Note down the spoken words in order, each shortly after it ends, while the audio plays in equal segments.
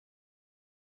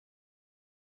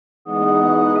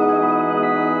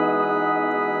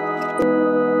What's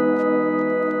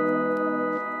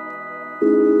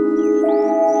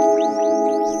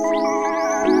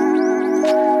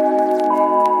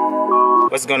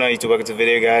going on, YouTube? Welcome to the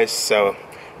video, guys. So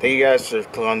thank you guys for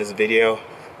clicking on this video.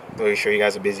 Really sure you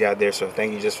guys are busy out there, so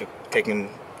thank you just for taking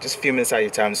just a few minutes out of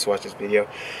your time to watch this video.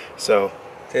 So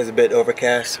today's a bit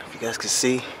overcast, if you guys can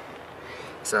see.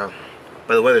 So,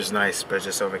 but the weather's nice, but it's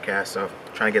just overcast, so I'm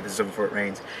trying to get this over before it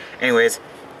rains. Anyways,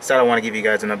 so I want to give you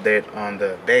guys an update on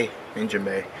the bay, engine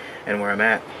bay, and where I'm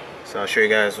at. So I'll show you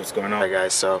guys what's going on. Alright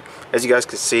guys, so as you guys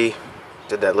can see,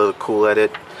 did that little cool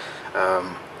edit.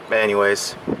 But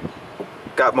anyways,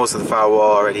 got most of the firewall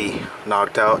already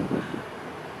knocked out.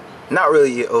 Not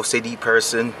really an OCD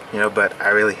person, you know, but I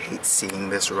really hate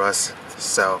seeing this rust.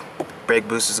 So brake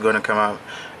boost is going to come out.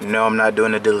 No, I'm not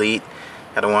doing a delete.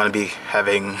 I don't want to be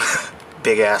having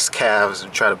big ass calves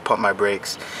and try to pump my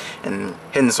brakes and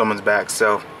hitting someone's back.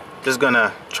 So just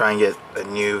gonna try and get a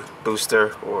new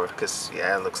booster, or because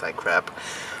yeah, it looks like crap.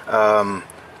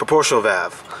 Proportional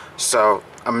valve. So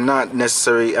I'm not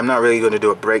really going to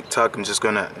do a brake tuck. I'm just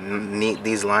going to neat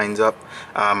these lines up.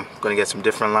 I'm going to get some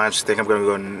different lines. I think I'm going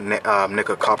to go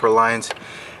nickel copper lines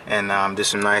and do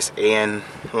some nice AN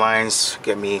lines.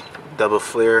 Get me double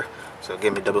flare. So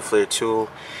get me double flare tool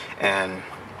and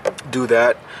do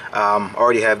that.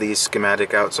 Already have these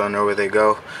schematic out, so I know where they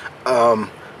go.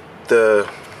 The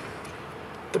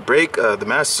brake, the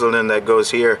master cylinder that goes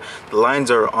here, the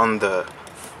lines are on the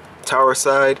tower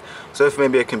side, so if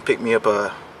maybe I can pick me up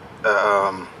a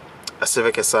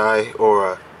Civic Si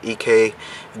or a EK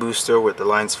booster with the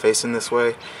lines facing this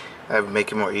way, that would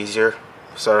make it more easier,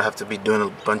 so I don't have to be doing a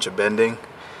bunch of bending.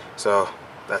 So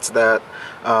that's that.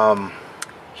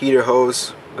 Heater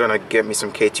hose, I'm gonna get me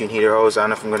some K20 heater hose. I don't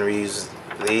know if I'm gonna reuse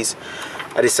these.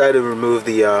 I decided to remove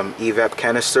the evap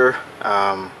canister.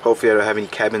 Hopefully I don't have any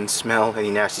cabin smell,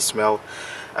 any nasty smell.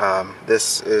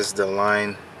 This is the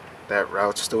line that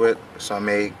routes to it, so I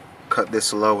may cut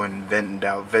this low and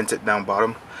vent it down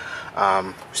bottom.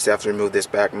 We still have to remove this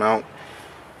back mount.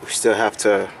 We still have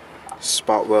to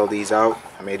spot weld these out.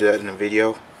 I may do that in a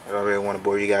video. I don't really want to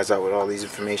bore you guys out with all these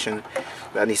information.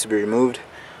 That needs to be removed.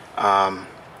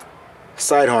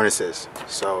 Side harnesses,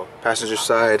 so passenger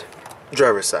side,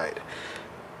 driver side.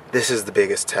 This is the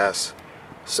biggest test.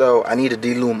 So I need to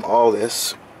delume all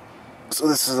this. So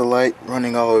this is the light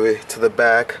running all the way to the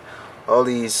back. All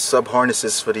these sub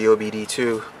harnesses for the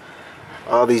OBD2,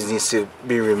 all these needs to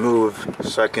be removed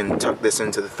so I can tuck this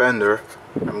into the fender.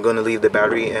 I'm going to leave the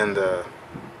battery and the,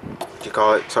 what you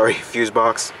call it, sorry, fuse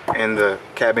box and the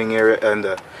cabin area and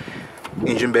the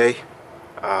engine bay.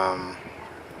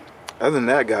 Other than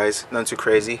that, guys, nothing too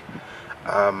crazy.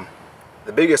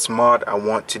 The biggest mod I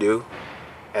want to do,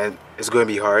 and it's going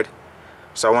to be hard,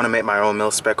 so I want to make my own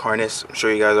mil-spec harness. I'm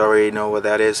sure you guys already know what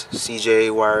that is.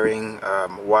 CJ wiring,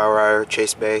 wire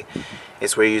chase bay.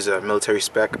 It's where you use a military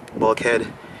spec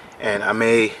bulkhead. And I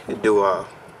may do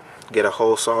get a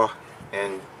hole saw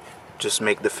and just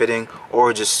make the fitting,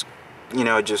 or just, you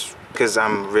know, just because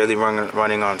I'm really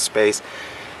running on space,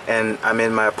 and I'm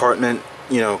in my apartment,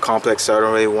 you know, complex, so I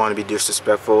don't really want to be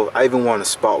disrespectful. I even want to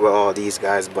spot with all these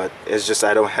guys, but it's just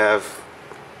I don't have,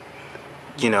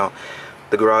 you know,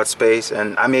 the garage space,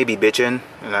 and I may be bitching,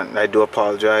 and I do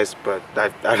apologize, but I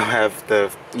don't have the,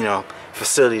 you know,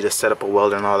 facility to set up a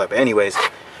welder and all that. But anyways,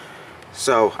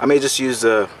 so I may just use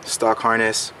the stock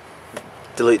harness,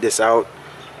 delete this out,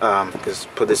 because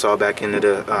put this all back into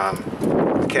the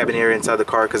cabin area inside the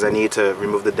car, because I need to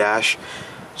remove the dash.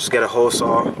 Just get a hole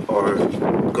saw or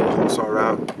go the hole saw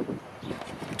route,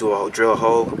 drill a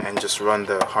hole and just run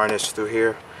the harness through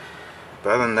here.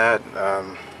 But other than that,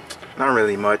 not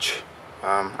really much.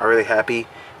 I'm really happy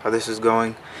how this is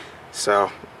going,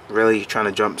 so really trying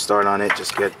to jump start on it,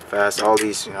 just get fast. All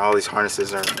these, you know, all these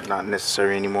harnesses are not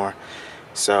necessary anymore,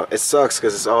 so it sucks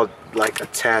because it's all like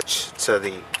attached to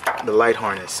the light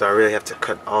harness, so I really have to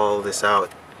cut all this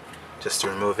out just to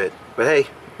remove it. But hey,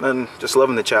 I'm just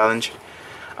loving the challenge.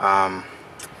 Not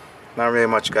really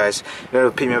much, guys. I'm gonna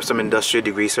pick me up some industrial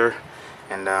degreaser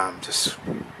and just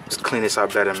clean this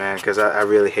out better, man, because I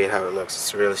really hate how it looks.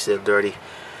 It's really still dirty.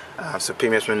 So pick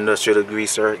me up some industrial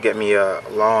degreaser, get me a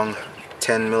long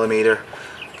 10mm,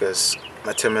 because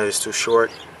my 10mm is too short.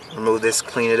 Remove this,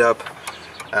 clean it up,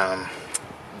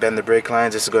 bend the brake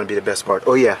lines. This is going to be the best part.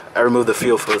 Oh yeah, I removed the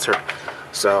fuel filter.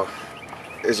 So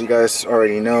as you guys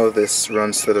already know, this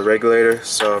runs to the regulator,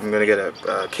 so I'm going to get a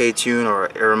K-tune or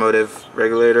Aeromotive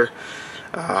regulator.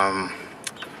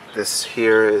 This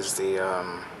here is the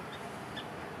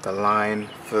line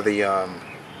for the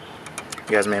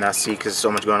you guys may not see because there's so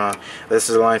much going on. This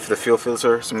is a line for the fuel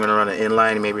filter, so I'm going to run an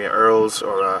inline, maybe an Earl's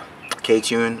or a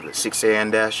K-tune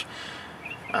 6AN dash,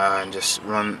 and just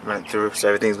run it through. So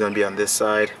everything's gonna be on this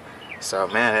side. So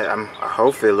man,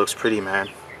 hopefully it looks pretty, man.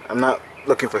 I'm not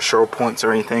looking for show points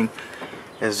or anything.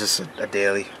 It's just a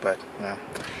daily, but you know,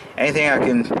 anything I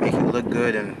can make it look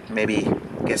good and maybe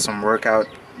get some workout.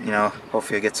 You know,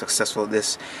 hopefully I get successful at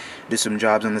this. Do some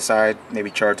jobs on the side. Maybe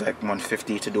charge like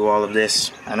 150 to do all of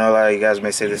this. I know a lot of you guys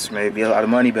may say this may be a lot of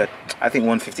money, but I think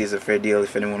 150 is a fair deal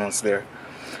if anyone wants their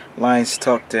lines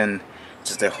tucked and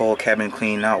just the whole cabin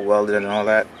clean, not welded and all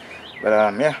that.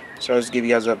 But yeah, so I'll just give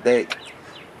you guys an update.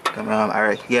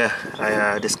 Alright, yeah,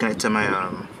 I disconnected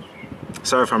my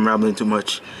sorry if I'm rambling too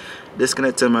much.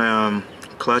 Disconnected my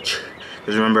clutch,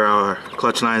 because remember our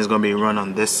clutch line is going to be run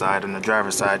on this side, on the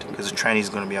driver's side, because the tranny is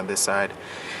going to be on this side.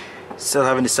 Still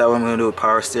haven't decided what I'm going to do with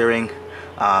power steering.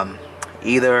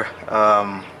 Either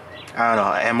I don't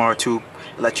know, MR2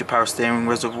 electric power steering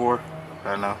reservoir,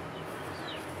 I don't know.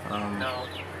 No.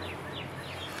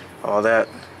 All that,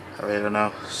 I really don't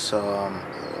know. So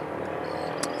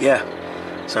yeah,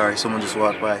 sorry, someone just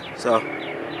walked by. So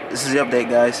this is the update,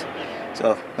 guys.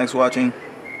 So thanks for watching.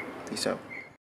 Peace out.